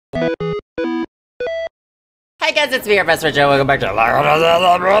Hey guys, it's me, Professor Joe. Welcome back to Legend of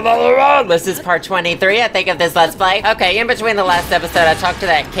Zelda. This is part 23, I think, of this Let's Play. Okay, in between the last episode, I talked to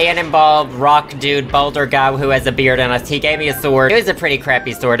that cannonball rock dude, boulder guy who has a beard on us. He gave me a sword. It was a pretty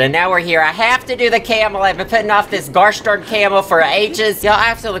crappy sword, and now we're here. I have to do the camel. I've been putting off this gosh darn camel for ages. Y'all, I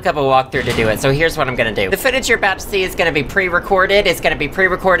have to look up a walkthrough to do it, so here's what I'm gonna do. The footage you're about to see is gonna be pre-recorded. It's gonna be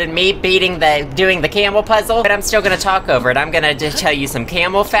pre-recorded me doing the camel puzzle, but I'm still gonna talk over it. I'm gonna just tell you some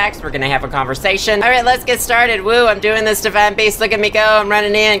camel facts. We're gonna have a conversation. All right, let's get started. Woo, I'm doing this, Divine Beast. Look at me go. I'm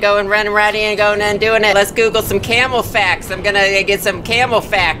running in, running right in, going and doing it. Let's Google some camel facts. I'm gonna get some camel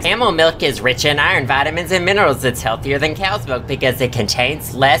facts. Camel milk is rich in iron, vitamins, and minerals. It's healthier than cow's milk because it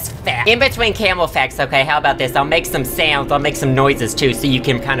contains less fat. In between camel facts, okay, how about this? I'll make some sounds. I'll make some noises too, so you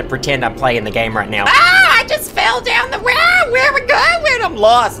can kind of pretend I'm playing the game right now. Ah, I just fell down the road. Where are we going? I'm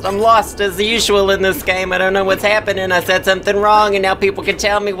lost. I'm lost as usual in this game. I don't know what's happening. I said something wrong, and now people can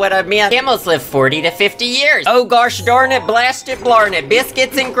tell me what I meant. Camels live 40 to 50 years. Oh gosh darn it, blast it, blarn it.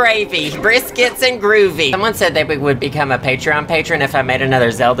 Biscuits and gravy, briskets and groovy. Someone said they would become a Patreon patron if I made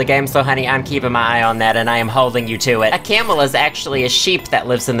another Zelda game, so honey, I'm keeping my eye on that, and I am holding you to it. A camel is actually a sheep that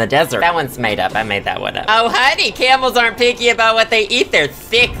lives in the desert. That one's made up. I made that one up. Oh honey, camels aren't picky about what they eat. Their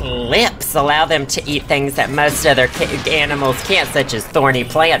thick lips allow them to eat things that most other animals can't, such as thorny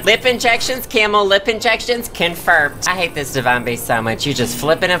plants. Lip injections, camel lip injections, confirmed. I hate this Divine Beast so much. You're just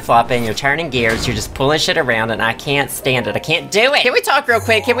flipping and flopping, you're turning gears, you're just pulling shit around, and I can't stand it. I can't do it. Can we talk real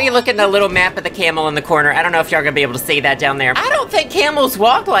quick? Can we look at the little map of the camel in the corner? I don't know if y'all are gonna be able to see that down there. I don't think camels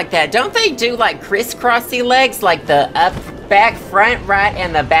walk like that. Don't they do like crisscrossy legs, like the up, back, front, right,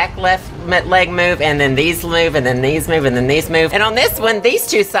 and the back left leg move, and then these move, and then these move, and then these move. And on this one, these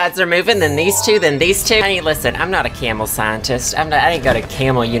two sides are moving, then these two, then these two. Honey, listen, I'm not a camel scientist. I didn't go to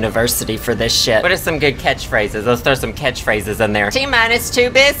Camel University for this shit. What are some good catchphrases? Let's throw some catchphrases in there.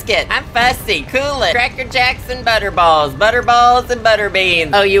 T-2 biscuit. I'm fussy, coolin', Cracker Jacks and butterballs and butter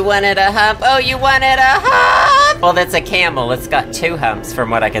beans. Oh, you wanted a hump? Oh, you wanted a hump? Well, that's a camel. It's got two humps from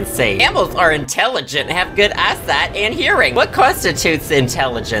what I can see. Camels are intelligent, have good eyesight and hearing. What constitutes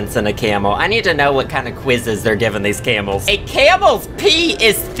intelligence in a camel? I need to know what kind of quizzes they're giving these camels. A camel's pee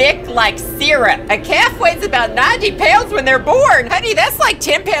is thick like syrup. A calf weighs about 90 pounds when they're born. Honey, that's like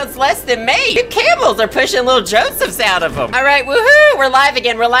 10 pounds less than me. You camels are pushing little Josephs out of them. All right, woohoo, we're live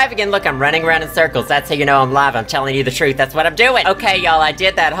again, we're live again. Look, I'm running around in circles. That's how you know I'm live. I'm telling you the truth. That's what I'm doing. Okay, y'all, I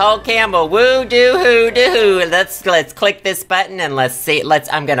did that whole camel. Woo, do, hoo, do, hoo. Let's click this button and let's see.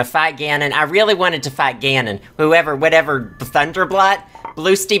 I'm gonna fight Ganon. I really wanted to fight Ganon. Whatever, Thunderblot,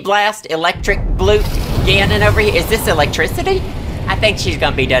 Bluesty Blast, Electric Blute, Ganon over here. Is this electricity? I think she's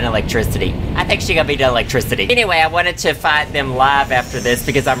gonna be done electricity. Anyway, I wanted to fight them live after this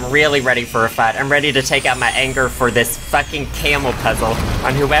because I'm really ready for a fight. I'm ready to take out my anger for this fucking camel puzzle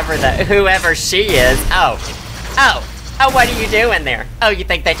on whoever she is. Oh, what are you doing there? Oh, you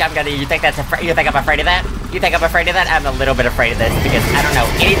think I'm afraid of that? You think I'm afraid of that? I'm a little bit afraid of this because I don't know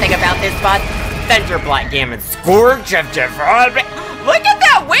anything about this boss. Thunderblot Gammon, Scourge of Devon. Look at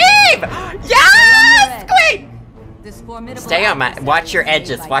that weave! Yes! Queen! Stay on my, watch your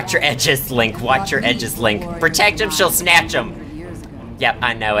edges, Link, watch your edges, Link. Protect him, she'll snatch him. Yep,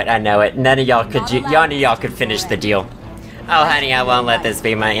 I know it. None of y'all could finish the deal. Oh, honey, I won't let this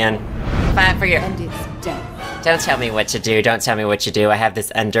be my end. Fight for your... Don't tell me what to do, I have this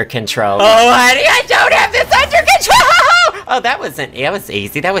under control. Oh, honey, I don't have this under control! Oh, that was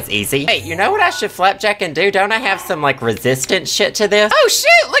easy. Hey, you know what I should flapjack and do? Don't I have some, like, resistant shit to this? Oh,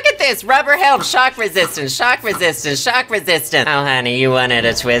 shoot, look at this! Rubber helm, shock resistance. Oh, honey, you wanted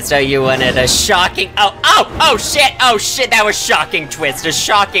a twist. Oh, you wanted a shocking... Oh, shit, that was shocking twist, a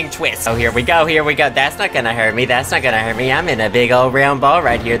shocking twist. Oh, here we go. That's not gonna hurt me, I'm in a big old round ball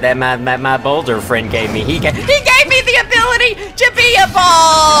right here that my boulder friend gave me. He gave me the ability to be a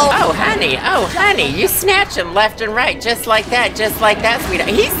ball! Oh, honey, you snatch him left and right, just like that, sweetheart.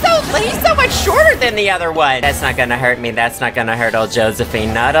 He's so much shorter than the other one. That's not gonna hurt me, that's not gonna hurt old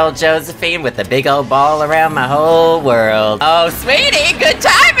Josephine. Not old Josephine with a big old ball around my whole world. Oh, sweetie, good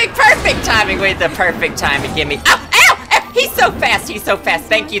timing, perfect timing, with the perfect timing. Give me, ow! He's so fast.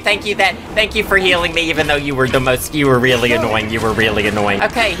 Thank you for healing me, even though you were really annoying.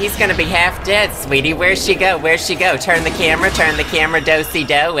 Okay, he's gonna be half dead, sweetie. Where'd she go? Turn the camera,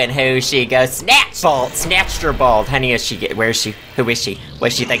 do-si-do, and who she goes? Snatched her ball. Honey, who is she? What's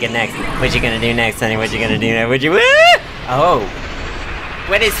she thinking next? What's she gonna do next, honey? Oh.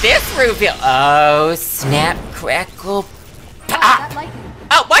 What is this reveal? Oh, snap, crackle, pop!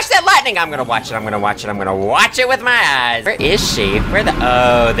 Oh, watch that lightning! I'm gonna watch it with my eyes. Where is she?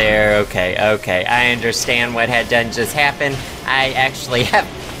 Oh, there, okay. I understand what had just happened. I actually have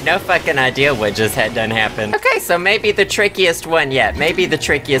No fucking idea what just had done happened. Okay, so maybe the trickiest one yet. Maybe the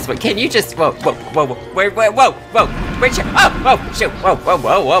trickiest one. Can you just, whoa, where'd you, oh, shoot,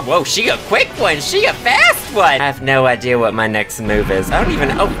 whoa, she a quick one, she a fast one. I have no idea what my next move is. I don't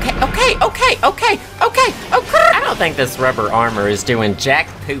even, okay. I don't think this rubber armor is doing jack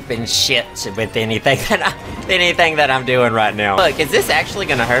poop and shit with anything that I'm doing right now. Look, is this actually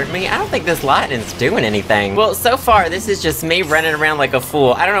gonna hurt me? I don't think this lightning's doing anything. Well, so far, this is just me running around like a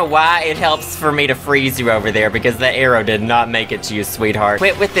fool. I don't know why it helps for me to freeze you over there, because the arrow did not make it to you, sweetheart.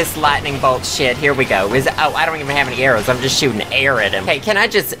 Quit with this lightning bolt shit. Here we go. Oh, I don't even have any arrows. I'm just shooting air at him. Hey, can I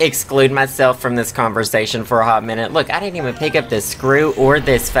just exclude myself from this conversation for a hot minute? Look, I didn't even pick up this screw or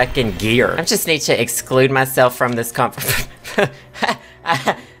this fucking gear. I just need to exclude myself from this conversation.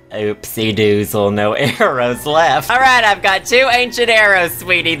 Oopsie doozle, no arrows left. All right, I've got 2 ancient arrows,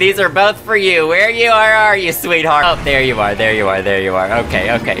 sweetie. These are both for you. Where are you, sweetheart? Oh, there you are.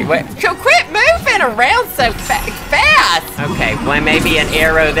 Okay. Wait, quit moving around so fast. Okay, well, maybe an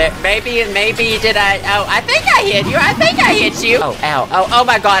arrow that, maybe did I think I hit you. Oh, ow. Oh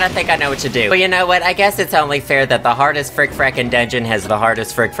my God, I think I know what to do. Well, you know what? I guess it's only fair that the hardest frick-frackin' dungeon has the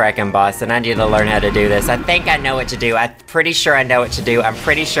hardest frick-frackin' boss, and I need to learn how to do this. I think I know what to do. I'm pretty sure I know what to do. I'm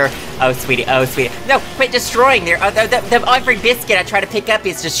pretty sure. Oh, sweetie. No, quit destroying there. Every biscuit I try to pick up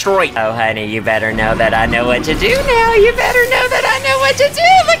is destroyed. Oh, honey, you better know that I know what to do now. You better know that I know what to do.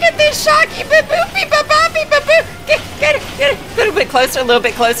 Look at this shocky ba-boopy ba-boppy ba-boo. Get it. A little bit closer.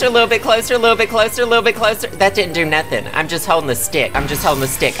 That didn't do nothing. I'm just holding the stick. Oh,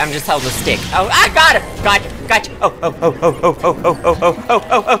 I got him. Gotcha. Oh.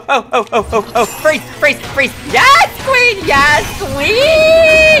 Freeze. Yes, queen.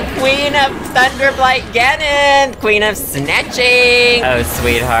 Queen of Thunderblight Ganon. Queen of snatching. Oh,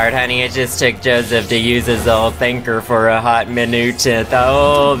 sweetheart, honey, it just took Joseph to use his old thinker for a hot minute.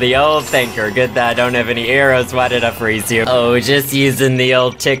 The old thinker. Good that I don't have any arrows. Why did I freeze you? Oh, just using the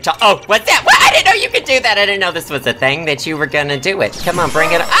old TikTok. Oh, what's that? What? I didn't know you could do that. I didn't know this was a thing that you were gonna do it. Come on,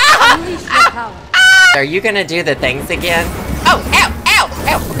 bring it on. Are you gonna do the things again? Oh, ow.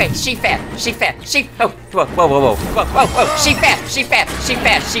 Okay, she fast. Whoa. She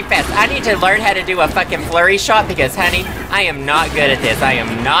fast. I need to learn how to do a fucking flurry shot because, honey, I am not good at this.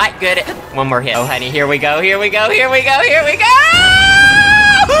 One more hit. Oh, honey, here we go.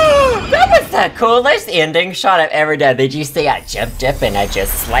 That was the coolest ending shot I've ever done. Did you see I jumped up and I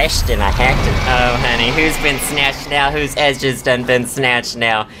just slashed and I hacked it? Oh, honey, who's been snatched now? Whose edges done been snatched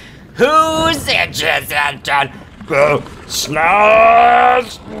now? Whose edges have done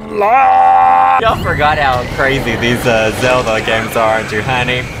snatched? Y'all forgot how crazy these Zelda games are, aren't you,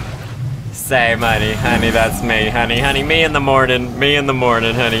 honey? Same, honey, that's me, honey, me in the morning,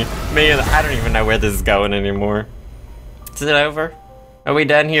 honey. I don't even know where this is going anymore. Is it over? Are we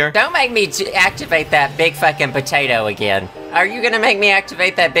done here? Don't make me activate that big fucking potato again. Are you gonna make me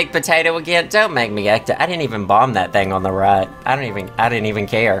activate that big potato again? Don't make me I didn't even bomb that thing on the right. I didn't even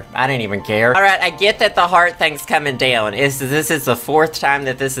care. All right, I get that the heart thing's coming down. This is the 4th time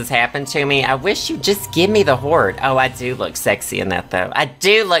that this has happened to me. I wish you'd just give me the horde. Oh, I do look sexy in that though. I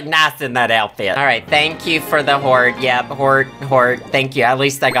do look nice in that outfit. All right, thank you for the horde. Yep, horde, thank you. At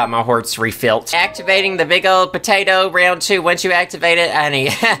least I got my hordes refilled. Activating the big old potato, round 2. Once you activate it, honey.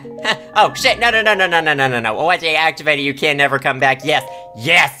 Oh shit, no. Once you activate it, you can never come back.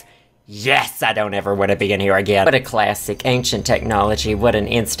 Yes, I don't ever want to be in here again. What a classic, ancient technology.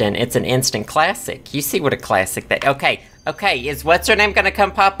 It's an instant classic. You see what a classic that, okay, is what's her name gonna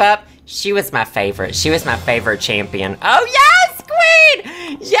come pop up? She was my favorite champion. Oh yes,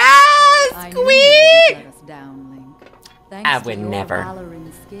 queen! Yes, queen! I would never.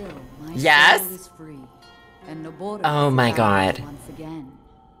 Yes? Oh my God.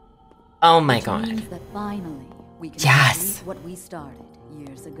 Oh my God. Yes. What we started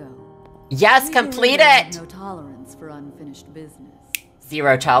years ago. Yes, complete it. No tolerance for unfinished business.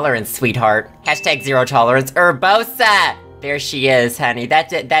 Zero tolerance, sweetheart. Hashtag zero tolerance. Urbosa. There she is, honey. That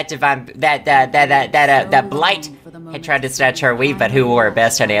blight had tried to snatch her weave, but who wore it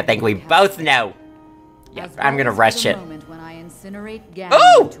best, honey? I think we both know. Yeah, I'm gonna rush it.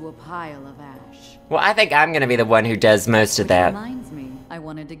 Ooh! Well, I think I'm gonna be the one who does most of that. Reminds me, I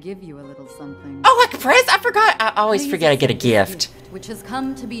wanted to give you a little something. Oh, a present! I forgot. I always forget I get a gift. Which has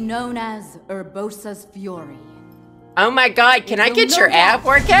come to be known as Urbosa's Fury. Oh my God! Can I get your ab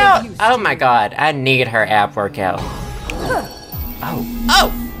workout? Oh my God! I need her ab workout.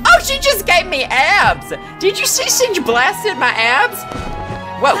 Oh! She just gave me abs. Did you see she blasted my abs?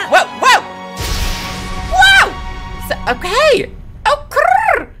 Whoa! So, okay.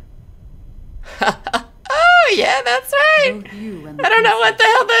 Oh, yeah, that's right. okay. Both you and I don't know what the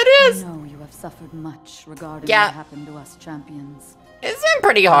hell that is. I know you have suffered much regarding Yeah. what happened to us champions. It's been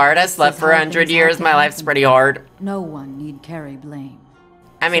pretty hard. I slept for 100 years. My life's pretty hard. No one need carry blame.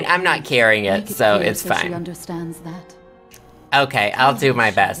 I mean, I'm not carrying it, so clear it's She fine. understands that. Okay, I'll do my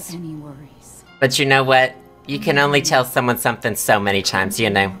best. Any worries? But you know what? You can only tell someone something so many times, you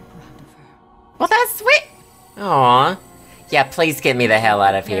know. Well, that's sweet. Aw. Yeah, please get me the hell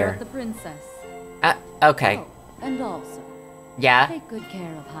out of Care here. of the princess. Okay. Oh, and also, Yeah? take good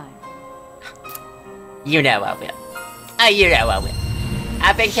care of Hyra. You know I will. Oh, you know I will.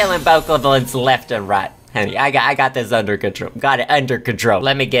 I've been killing bokoblins left and right. Honey, I got this under control. Got it under control.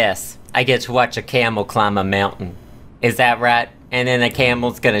 Let me guess. I get to watch a camel climb a mountain. Is that right? And then the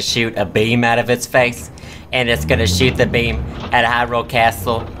camel's gonna shoot a beam out of its face. And it's gonna shoot the beam at Hyrule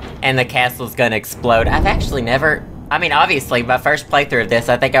Castle. And the castle's gonna explode. I've actually never... I mean, obviously, my first playthrough of this,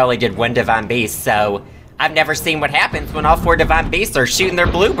 I think I only did one Divine Beast, so... I've never seen what happens when all 4 Divine Beasts are shooting their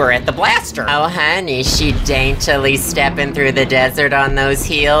bloober at the blaster. Oh, honey, she daintily stepping through the desert on those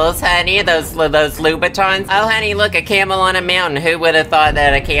heels, honey, those Louboutins. Oh, honey, look, a camel on a mountain. Who would have thought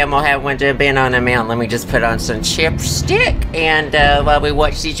that a camel had one to been on a mountain? Let me just put on some chipstick, and while we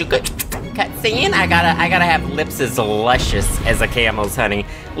watch these, you could cutscene. I gotta have lips as luscious as a camel's, honey.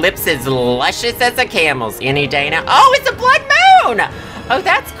 Lips as luscious as a camel's. Any day now. Oh, it's a blood moon! Oh,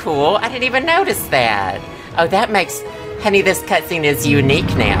 that's cool. I didn't even notice that. Oh, that makes... Honey, this cutscene is unique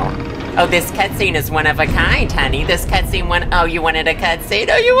now. Oh, this cutscene is one of a kind, honey. This cutscene one... Oh, you wanted a cutscene?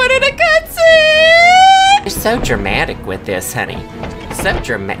 Oh, you wanted a cutscene! You're so dramatic with this, honey. So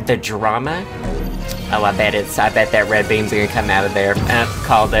dramatic. The drama? Oh, I bet that red beam's gonna come out of there.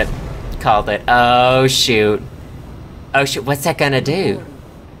 Called it. Called it. Oh, shoot. Oh, shoot. What's that gonna do?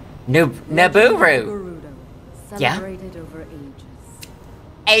 Naburu. Yeah? Celebrated over ages.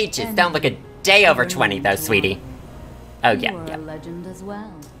 Ages. Don't look a day over 20, though, sweetie. Oh, You yeah, are yeah. a legend as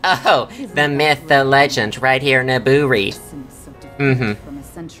well. Oh, the myth, the legend, right here, Naburi. Sense of defeat Mhm. from a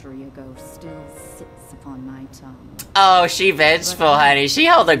century ago still sits upon my tongue. Oh, she vengeful, honey. She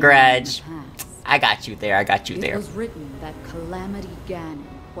held a grudge. In the past, I got you there, I got you it there. was written that Calamity Ganon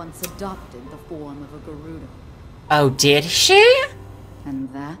once adopted the form of a Gerudo. Oh, did she?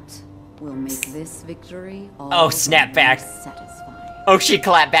 And that will make this victory all Oh, the snap more back. satisfying. Oh, she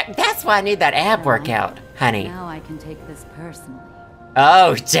clapped back. That's why I need that ab workout, honey. Now I can take this personally.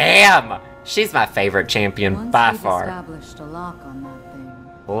 Oh, damn! She's my favorite champion Once by we've far. established a lock on that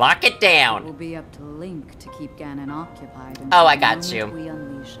thing, Lock it it down. will be up to Link to keep Ganon occupied. Oh, I until the got moment you. We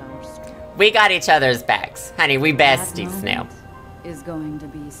unleash our strength. We got each other's backs. Honey, we That besties now. moment is going to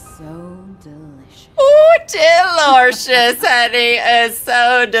be so delicious. Ooh, delicious, honey. It's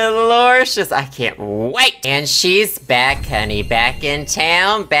so delicious. I can't wait. And she's back, honey. Back in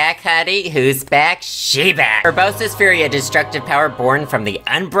town. Back, honey. Who's back? She back. Urbosa's fury, a destructive power born from the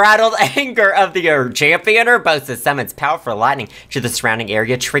unbridled anger of the champion. Urbosa summons powerful lightning to the surrounding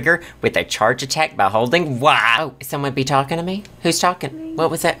area. Trigger with a charge attack by holding Y. Oh, someone be talking to me? Who's talking? What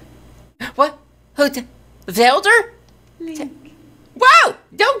was that? What? Who? Zelda? Link, Whoa!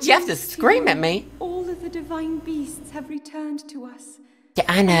 Don't you have to scream at me. all of the divine beasts have returned to us. Yeah,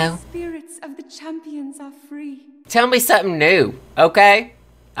 I know. Spirits of the champions are free. Tell me something new, okay?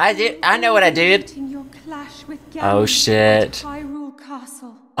 I know what I did. In your clash with Oh, Ganon shit. at Hyrule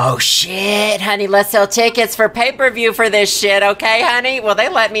Castle. Oh shit, honey, let's sell tickets for pay-per-view for this shit, okay, honey? Will they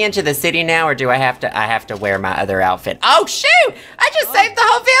let me into the city now, or do I have to wear my other outfit? Oh shoot! I just saved the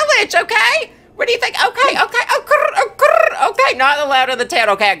whole village, okay? What do you think? Okay, okay, not allowed in the town.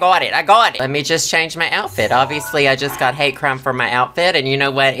 Okay, I got it. Let me just change my outfit. Obviously, I just got hate crime for my outfit, and you know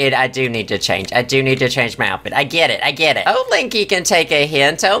what? I do need to change. I do need to change my outfit. I get it. Oh, Linky can take a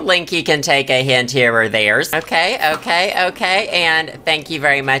hint. Here or theirs. Okay, and thank you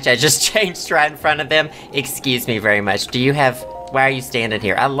very much. I just changed right in front of them. Excuse me very much. Why are you standing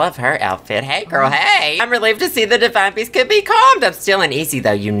here? I love her outfit. Hey, girl, hey. I'm relieved to see the Divine Beast could be calmed. I'm still uneasy,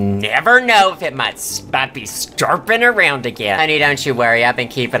 though. You never know if it might be stirping around again. Honey, don't you worry. I've been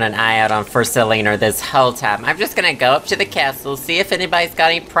keeping an eye out for Selena this whole time. I'm just gonna go up to the castle, see if anybody's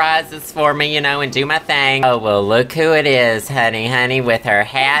got any prizes for me, you know, and do my thing. Oh, well, look who it is, honey, with her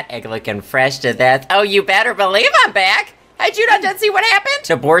hat, looking fresh to death. Oh, you better believe I'm back. Had you not done see what happened?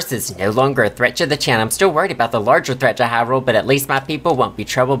 Naboris is no longer a threat to the channel. I'm still worried about the larger threat to Hyrule, but at least my people won't be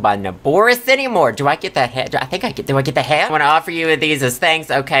troubled by Naboris anymore. Do I get that head? I think I get, do I get the head? I want to offer you these as thanks.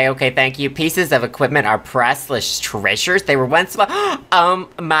 Okay, thank you. Pieces of equipment are priceless treasures. They were once, oh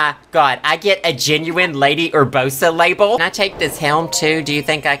my God. I get a genuine Lady Urbosa label. Can I take this helm too? Do you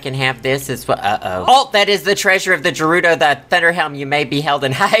think I can have this as well? Uh-oh. Oh, that is the treasure of the Gerudo, the Thunder Helm. You may be held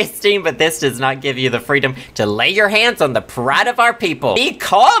in high esteem, but this does not give you the freedom to lay your hands on the pride of our people. Be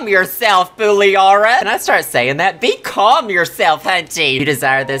calm yourself, Buliara. Can I start saying that? Be calm yourself, Hunty. You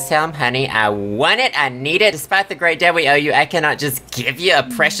desire this helm, honey? I want it. I need it. Despite the great debt we owe you, I cannot just give you a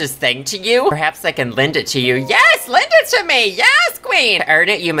precious thing to you. Perhaps I can lend it to you. Yes, lend it to me. Yes, queen. To earn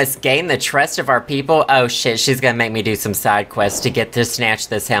it, you must gain the trust of our people. Oh shit, she's gonna make me do some side quests to get to snatch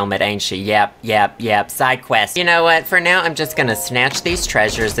this helmet, ain't she? Yep. Side quest. You know what? For now, I'm just gonna snatch these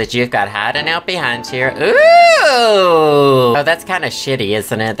treasures that you've got hiding out behind here. Ooh! Oh, that's kind of shitty,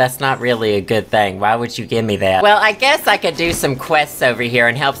 isn't it? That's not really a good thing. Why would you give me that? Well, I guess I could do some quests over here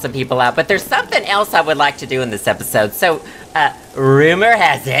and help some people out, but there's something else I would like to do in this episode. So, rumor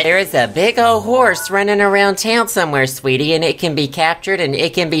has it, there is a big old horse running around town somewhere, sweetie, and it can be captured and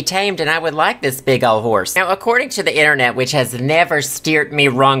it can be tamed, and I would like this big old horse. Now, according to the internet, which has never steered me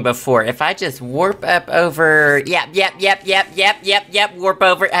wrong before, if I just warp up over, yep, warp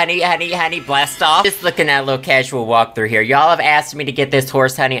over, honey, blast off. Just looking at a little casual walkthrough here. Y'all have asked me to get this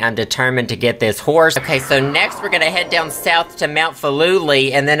horse, honey. I'm determined to get this horse. Okay, so next we're gonna head down south to Mount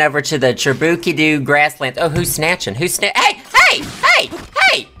Faluli and then over to the Trabukidu grasslands. Oh, who's snatching? Hey!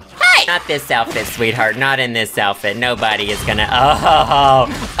 Not this outfit, sweetheart. Not in this outfit. Nobody is gonna.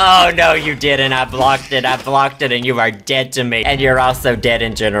 Oh, no, you didn't. I blocked it, and you are dead to me. And you're also dead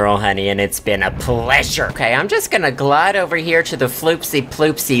in general, honey, and it's been a pleasure. Okay, I'm just gonna glide over here to the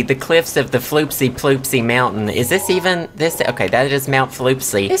Floopsy, the cliffs of the Floopsy Mountain. Is this even this? Okay, that is Mount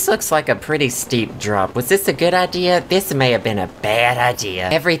Floopsy. This looks like a pretty steep drop. Was this a good idea? This may have been a bad idea.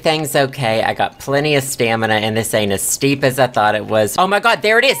 Everything's okay. I got plenty of stamina, and this ain't as steep as I thought it was. Oh my God,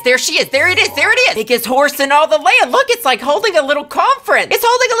 there it is. There she is. There it is. Biggest horse in all the land. Look, it's like holding a little conference. It's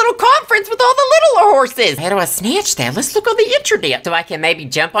holding a little conference with all the littler horses. How do I snatch that? Let's look on the internet. So I can maybe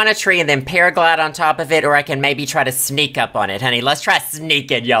jump on a tree and then paraglide on top of it, or I can maybe try to sneak up on it, honey. Let's try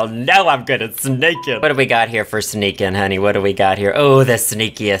sneaking. Y'all know I'm good at sneaking. What do we got here for sneaking, honey? What do we got here? Oh, the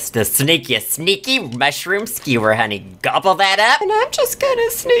sneakiest. Sneaky mushroom skewer, honey. Gobble that up. And I'm just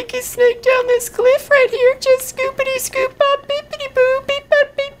gonna sneaky sneak down this cliff right here. Just scoopity scoop up, beepity boo, beep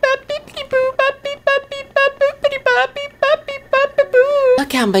up, beep up, beepity boo, bop, beep up, beep up, boopity bop, beep up, beep up, boo.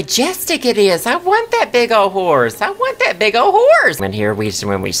 Look how majestic it is. I want that big old horse. And here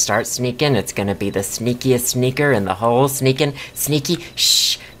when we start sneaking, it's gonna be the sneakiest sneaker in the whole sneaky.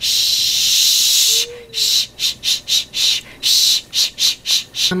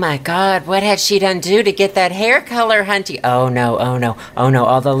 Oh my God, what had she done do to get that hair color, hunty? Oh no,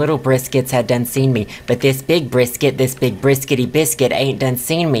 all the little briskets had done seen me, but this big briskety biscuit ain't done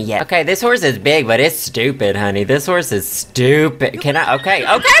seen me yet. Okay, this horse is big, but it's stupid, honey. This horse is stupid. Okay, we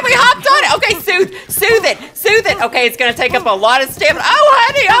hopped on it. Okay, soothe it. Okay, it's gonna take up a lot of stamina.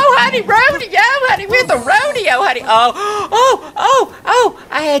 Oh honey, rodeo, honey, we're the rodeo, honey. Oh,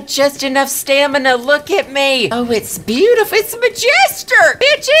 I had just enough stamina, look at me. Oh, it's beautiful, it's majestic,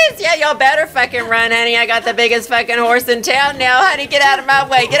 bitches. Yeah, y'all better fucking run, honey. I got the biggest fucking horse in town now, honey. Get out of my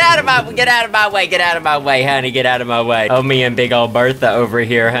way, honey. Oh, me and big old Bertha over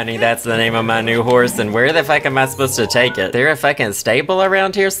here, honey. That's the name of my new horse, and where the fuck am I supposed to take it? There a fucking stable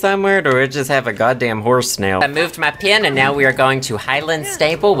around here somewhere, or do we just have a goddamn horse now? I moved my pin, and now we are going to Highland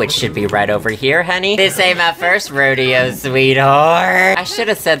Stable, which should be right over here, honey. This ain't my first rodeo, sweetheart. I should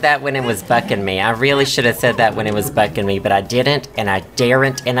have said that when it was bucking me. I really should have said that when it was bucking me, but I didn't, and I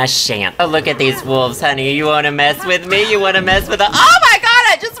daren't, and I shan't. Oh, look at these wolves, honey. You want to mess with me? Oh my God,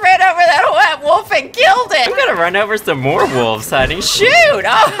 I just ran over that white wolf and killed it. I'm gonna run over some more wolves, honey. Shoot!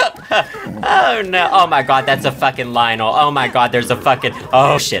 Oh no. Oh my God, that's a fucking Lionel. Oh my God, there's a fucking,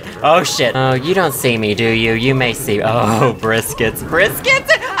 oh shit. Oh, you don't see me, do you? You may see, oh, briskets.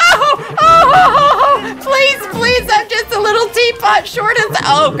 Please, I'm just a little teapot short of the,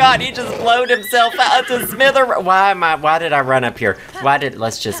 oh God, he just blowed himself out to smither. Why did I run up here?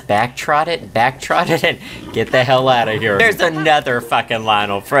 Let's just backtrot it and get the hell out of here. There's another fucking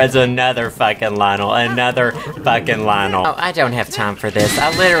Lionel. Another fucking Lionel. Oh, I don't have time for this.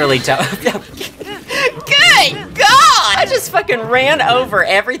 I literally don't. Good God! I just fucking ran over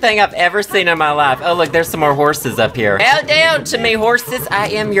everything I've ever seen in my life. Oh, look, there's some more horses up here. Bow down to me, horses. I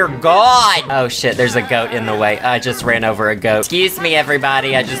am your god. Oh, shit, there's a goat in the way. I just ran over a goat. Excuse me,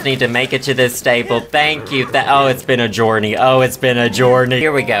 everybody. I just need to make it to this stable. Thank you. Oh, it's been a journey. Oh, it's been a journey.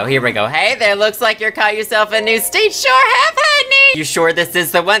 Here we go. Here we go. Hey there, looks like you caught yourself a new steed. Sure have, honey. You sure this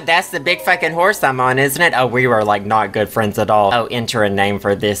is the one? That's the big fucking horse I'm on, isn't it? Oh, we were like not good friends at all. Oh, enter a name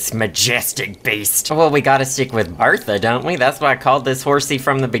for this majestic beast. Well, we gotta stick with Bertha, don't we? That's why I called this horsey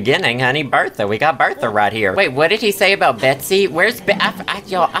from the beginning, honey. Bertha. We got Bertha right here. Wait, what did he say about Betsy? Where's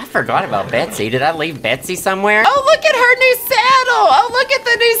y'all, I forgot about Betsy. Did I leave Betsy somewhere? Oh, look at her new saddle. Oh, look at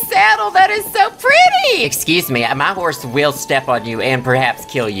the new saddle. That is so pretty. Excuse me, my horse will step on you and perhaps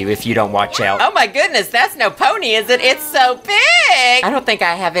kill you if you don't watch out. Oh my goodness, that's no pony, is it? It's so big. I don't think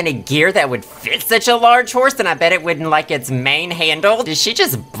I have any gear that would fit such a large horse, and I bet it wouldn't like its mane handle. Did she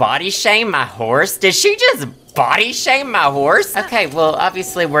just body shame my horse? Did she just body shame my horse? Okay, well,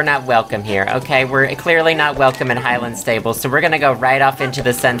 obviously we're not welcome here, okay? We're clearly not welcome in Highland Stables, so we're gonna go right off into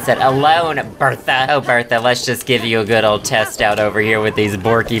the sunset alone, Bertha. Oh, Bertha, let's just give you a good old test out over here with these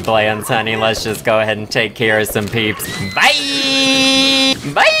Borky Blands, honey. Let's just go ahead and take care of some peeps. Bye!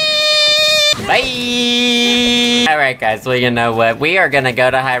 Bye! Bye! Alright guys, well you know what? We are gonna go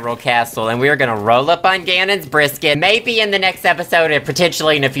to Hyrule Castle and we are gonna roll up on Ganon's brisket, maybe in the next episode and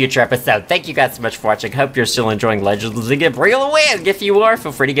potentially in a future episode. Thank you guys so much for watching. Hope you're still enjoying Legend of Zelda. Real away. If you are,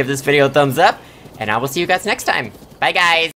 feel free to give this video a thumbs up and I will see you guys next time. Bye guys!